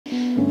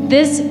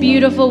This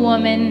beautiful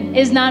woman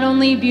is not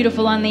only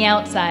beautiful on the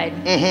outside,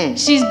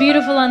 she's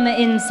beautiful on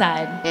the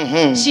inside.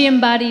 She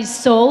embodies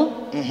soul,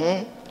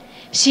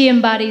 she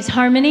embodies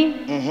harmony,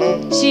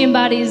 she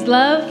embodies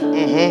love,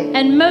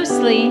 and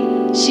mostly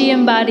she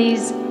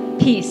embodies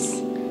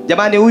peace.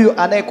 Jamani, huyu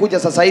anayekuja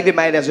sasa hivi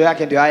maelezo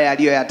yake ndio haya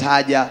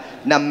aliyoyataja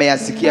na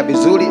mmeyasikia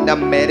vizuri na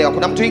mmeelewa.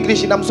 Kuna mtu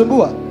English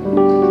inamsumbua?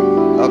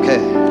 Okay.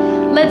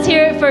 Let's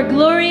hear it for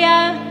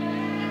Gloria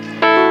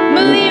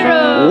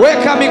Muliro.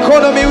 Weka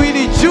mikono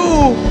miwili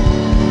juu.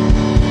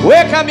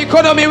 Weka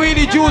mikono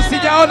miwili juu.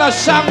 Sijaona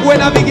shangwe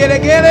na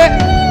vigelegele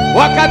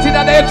wakati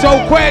dada yetu wa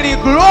ukweli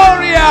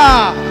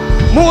Gloria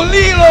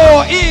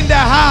Muliro in the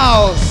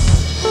house.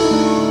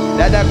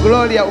 Dada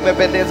Gloria,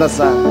 umependeza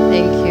sana.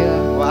 Thank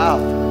you.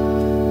 Wow.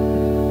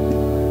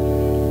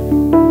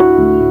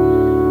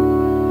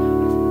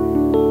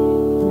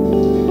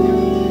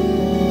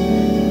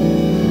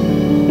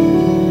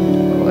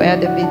 Where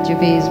the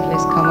BGBs,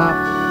 please come up.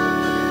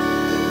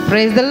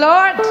 Praise the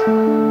Lord.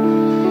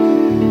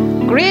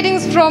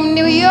 Greetings from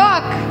New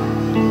York.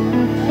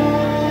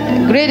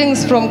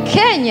 Greetings from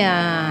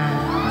Kenya.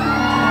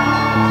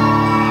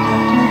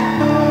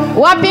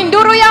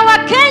 Wapinduru ya wa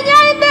Kenya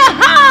in the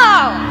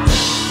house.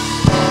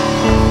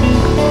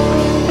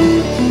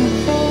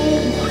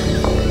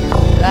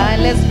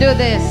 Let's do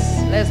this.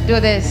 Let's do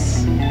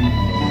this.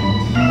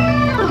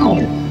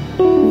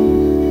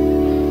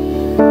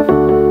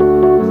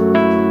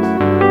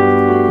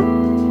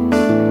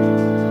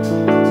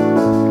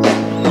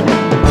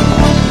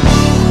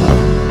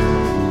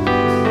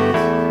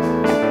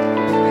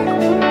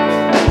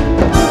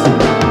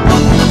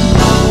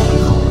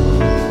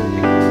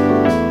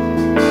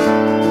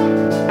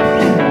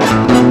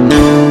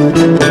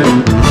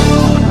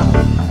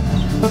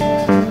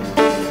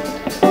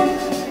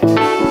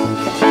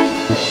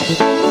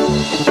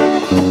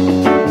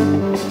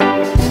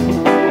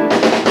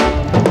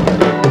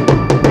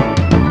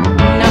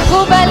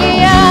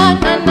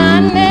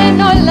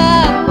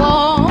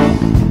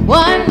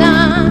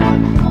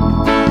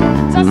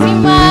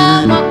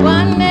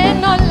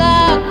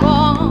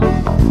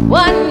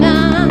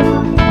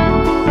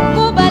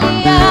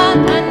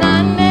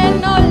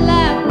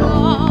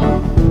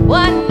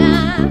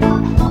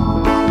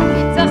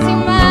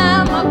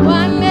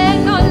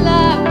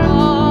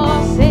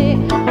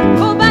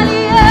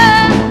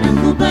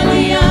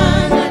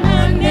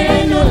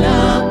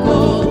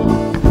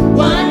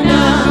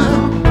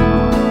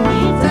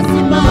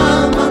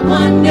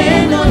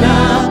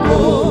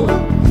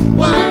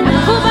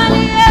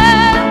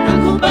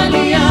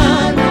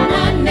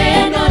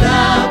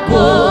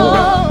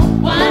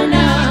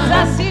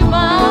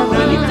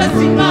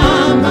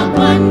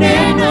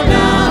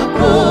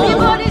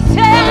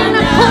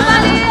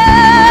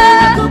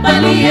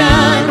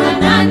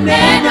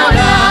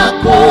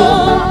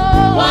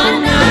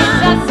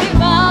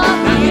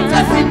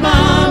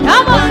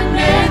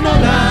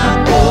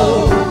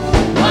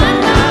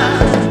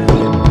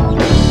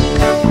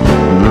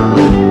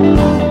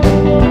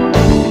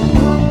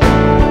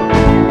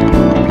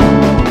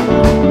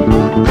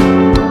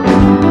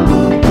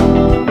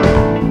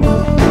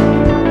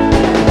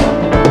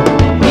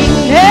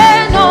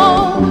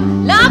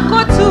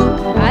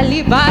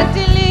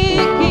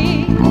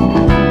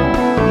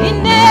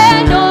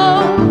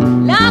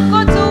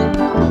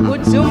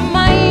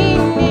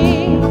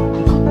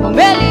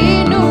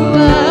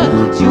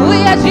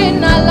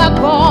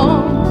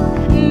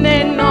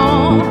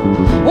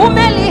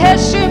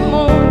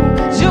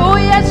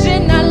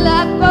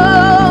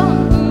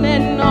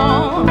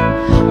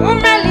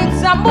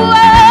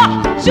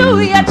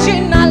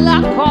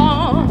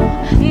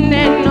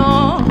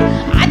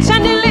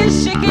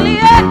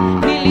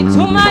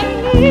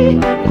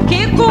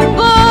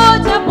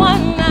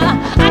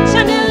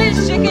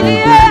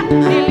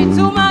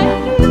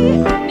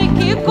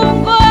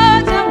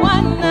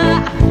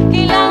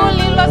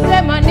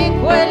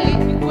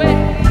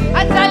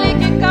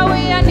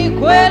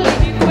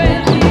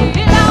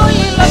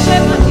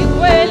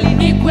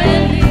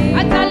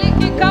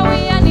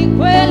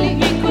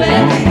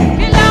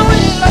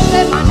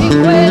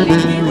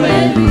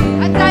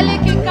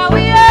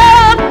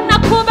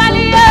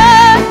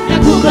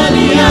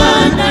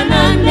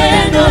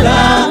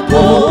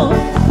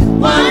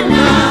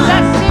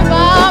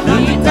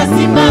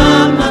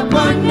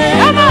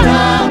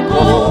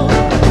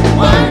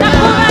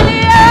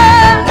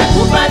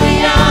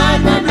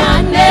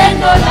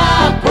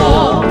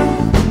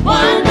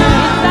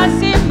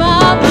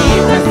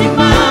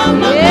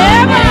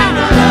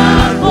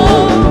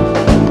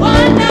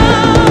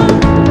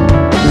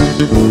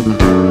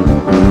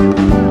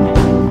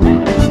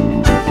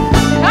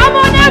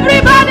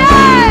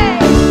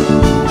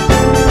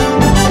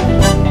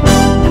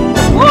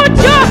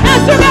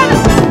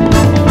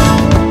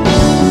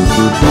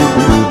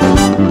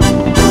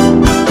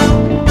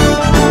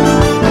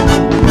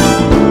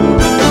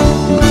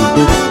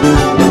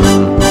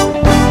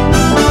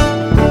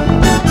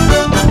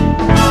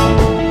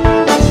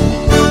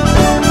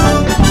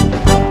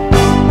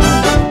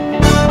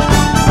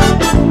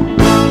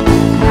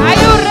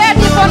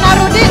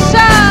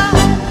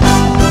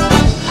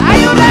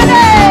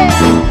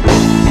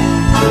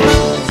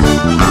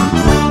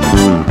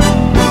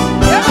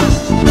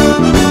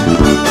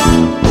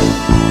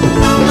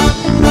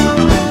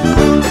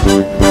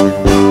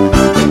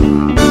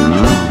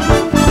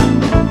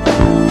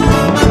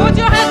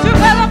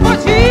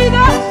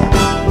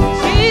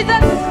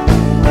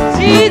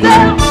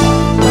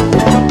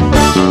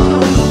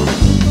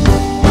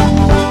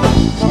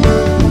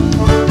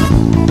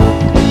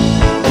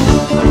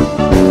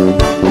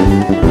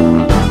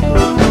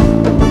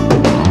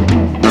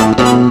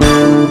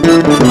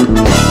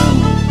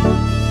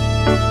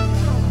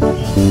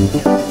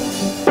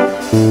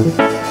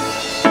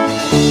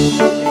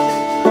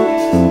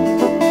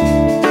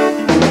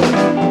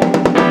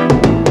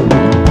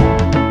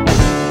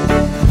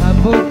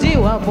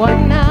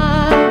 Bwana,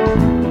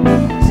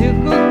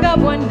 tukuka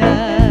Bwana,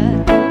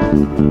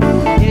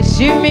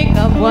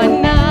 heshimika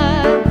Bwana,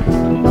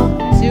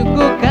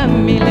 tukuka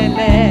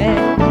milele.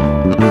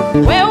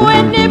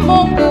 Wewe ni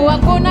Mungu,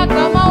 hakuna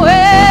kama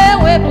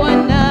wewe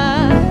Bwana.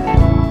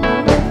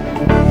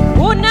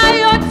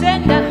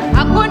 Unayotenda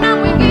hakuna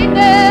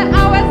mwingine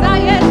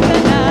awezaye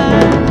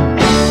tena.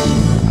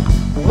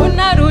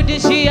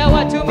 Unarudishia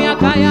watu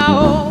miaka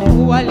yao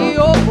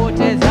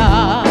waliopoteza.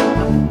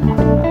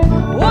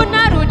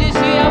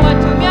 Unarudishia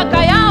watu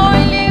miaka yao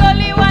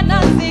iliyoliwa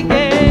na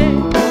nzige.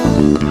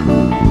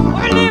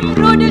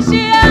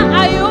 Ulimrudishia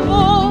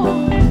Ayubu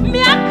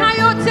miaka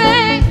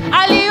yote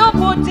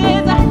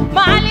aliyopoteza,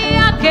 mali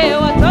yake,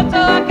 watoto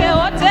wake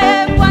wote,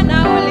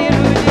 Bwana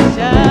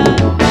ulirudisha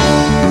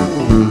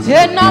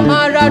tena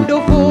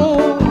maradufu.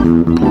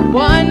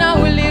 Bwana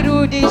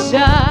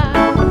ulirudisha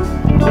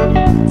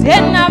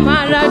tena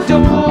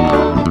maradufu.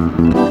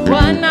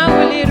 Bwana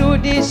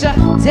ulirudisha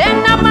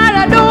tena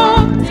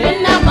maradufu.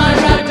 Tena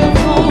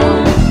maradufu.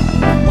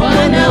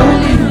 Bwana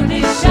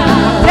ulirudisha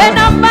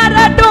Tena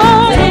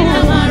maradufu.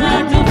 tena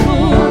maradufu.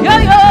 Yo yo yo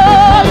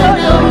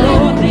Bwana yo.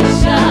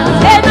 ulirudisha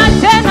Tena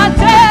tena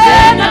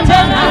tena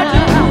tena.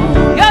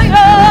 Yo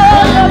yo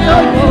yo yo.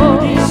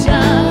 ulirudisha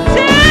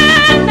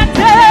Tena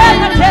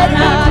tena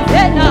tena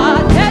tena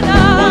tena.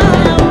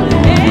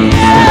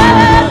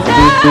 Yeah,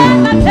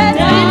 tena tena.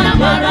 tena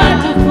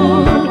maradufu.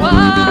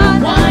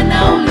 Bwana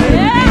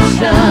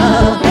ulirudisha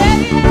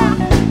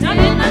Na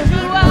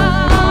ninajua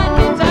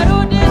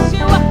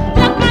nitarudishiwa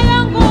miaka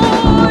yangu,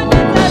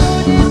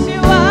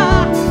 nitarudishiwa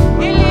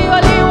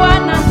iliyoliwa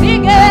na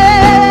nzige,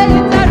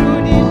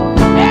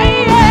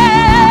 nitarudishiwa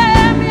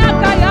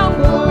miaka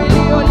yangu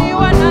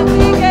iliyoliwa na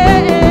nzige,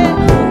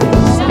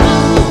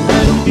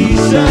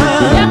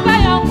 miaka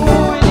yangu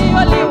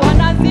iliyoliwa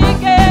na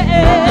nzige,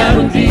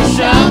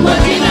 narudisha kwa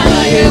jina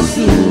la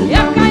Yesu.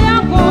 miaka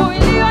yangu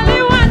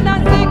iliyoliwa na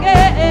nzige,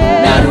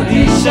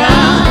 Narudisha,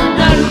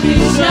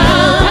 narudisha,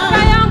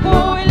 miaka yangu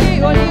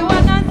iliyoliwa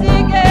na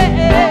nzige,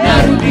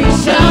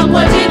 narudisha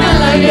kwa jina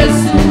la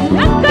Yesu.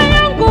 miaka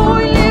yangu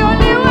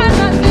iliyoliwa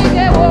na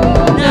nzige,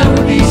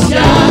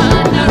 Narudisha,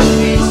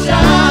 narudisha,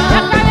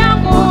 miaka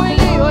yangu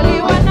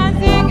iliyoliwa na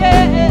nzige,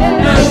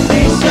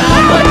 narudisha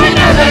kwa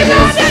jina la Yesu.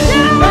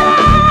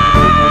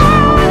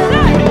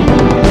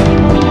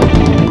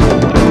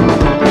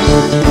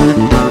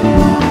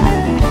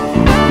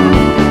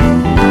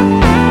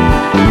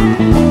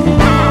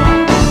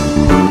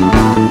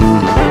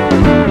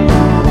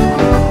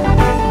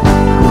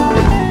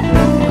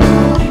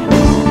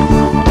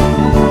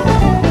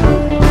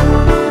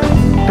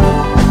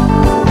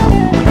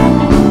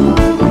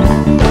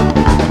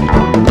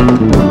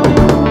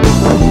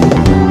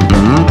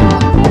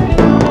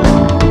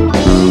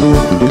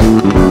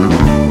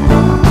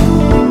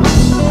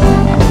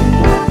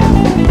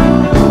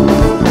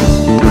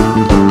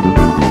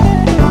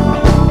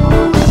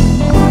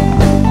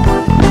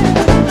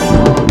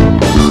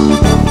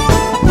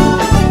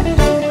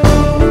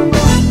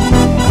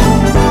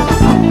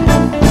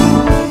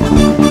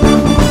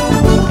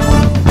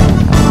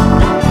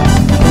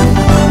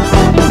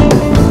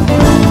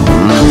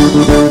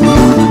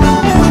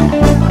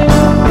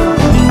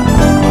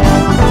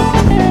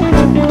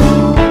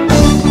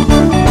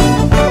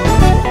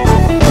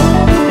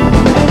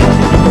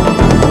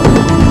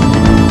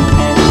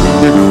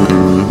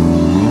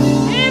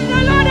 Give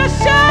the Lord a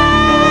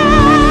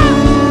shout!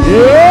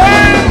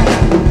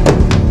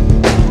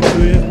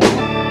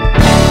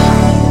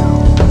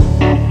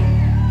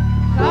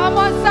 Come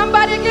on,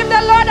 somebody give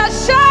the Lord a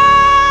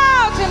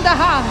shout in the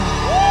house.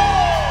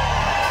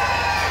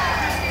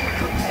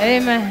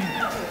 Amen.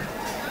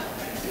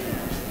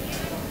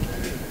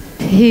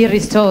 He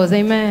restores,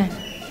 amen.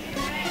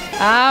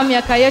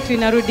 Miaka yetu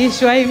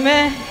inarudishwa,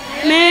 amen.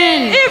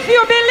 Amen. If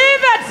you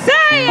believe it,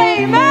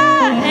 say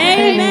amen.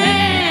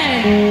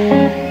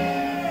 Amen.